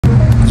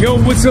Yo,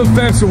 what's up,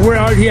 fam? So we're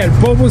out here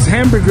at Bobo's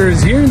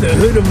Hamburgers here in the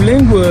hood of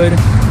Lynwood,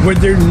 where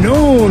they're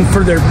known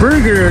for their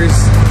burgers.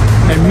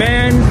 And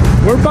man,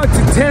 we're about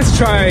to test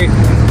try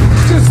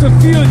just a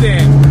few of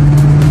them.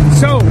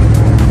 So,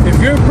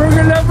 if you're a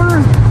burger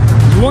lover,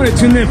 you want to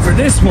tune in for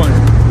this one.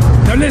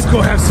 Now let's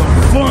go have some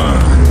fun.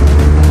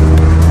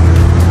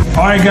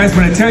 Alright guys,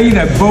 when I tell you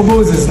that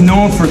Bobo's is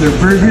known for their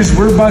burgers,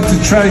 we're about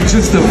to try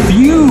just a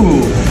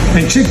few.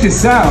 And check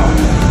this out.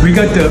 We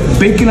got the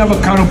bacon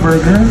avocado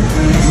burger.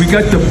 We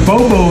got the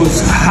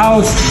Bobo's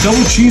house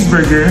double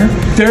cheeseburger.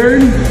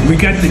 Third, we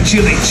got the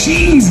chili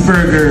cheese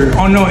burger.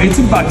 Oh no, it's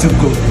about to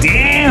go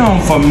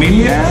down,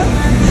 Familia.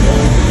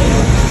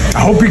 I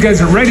hope you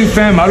guys are ready,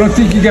 fam. I don't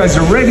think you guys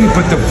are ready,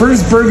 but the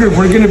first burger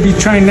we're gonna be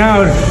trying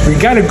out, we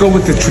gotta go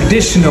with the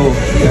traditional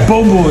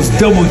Bobo's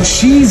double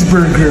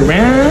cheeseburger,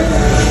 man.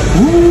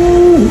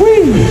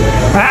 Ooh-wee.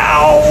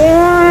 Ow.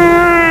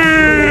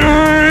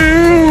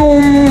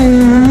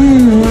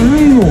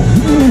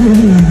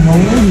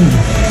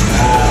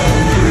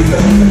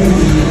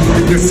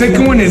 The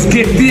second one is,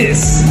 get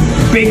this,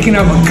 bacon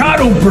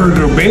avocado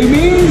burger,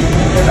 baby.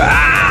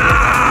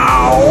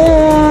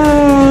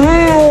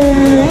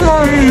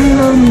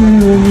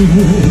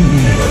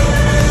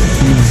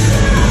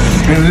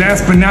 And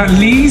last but not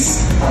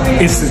least,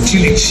 it's the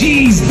chili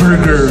cheese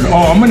burger.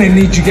 Oh, I'm gonna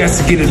need you guys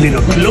to get a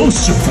little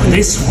closer for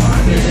this one.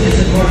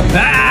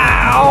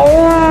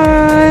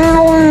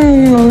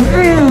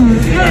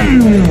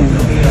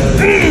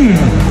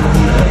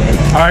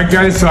 Alright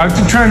guys, so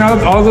after trying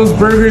out all those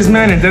burgers,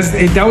 man, and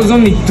that was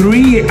only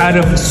 3 out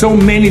of so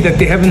many that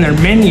they have in their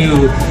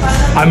menu.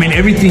 I mean,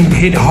 everything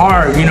hit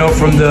hard, you know,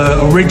 from the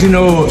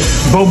original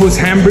Bobo's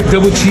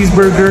double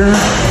cheeseburger.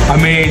 I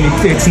mean,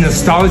 it's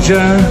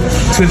nostalgia,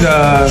 to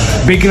the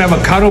bacon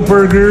avocado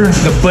burger,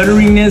 the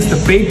butteriness, the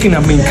bacon, I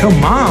mean,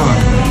 come on.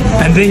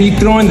 And then you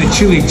throw in the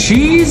chili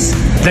cheese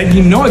that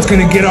you know it's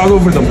gonna get all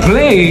over the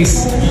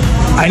place.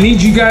 I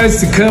need you guys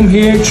to come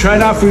here, try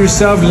it out for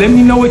yourself, let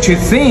me know what you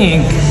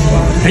think,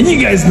 and you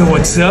guys know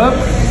what's up.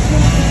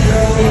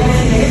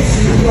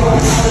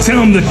 Tell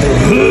them that the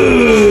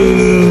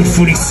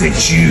Thehoodfoodie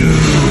sent you.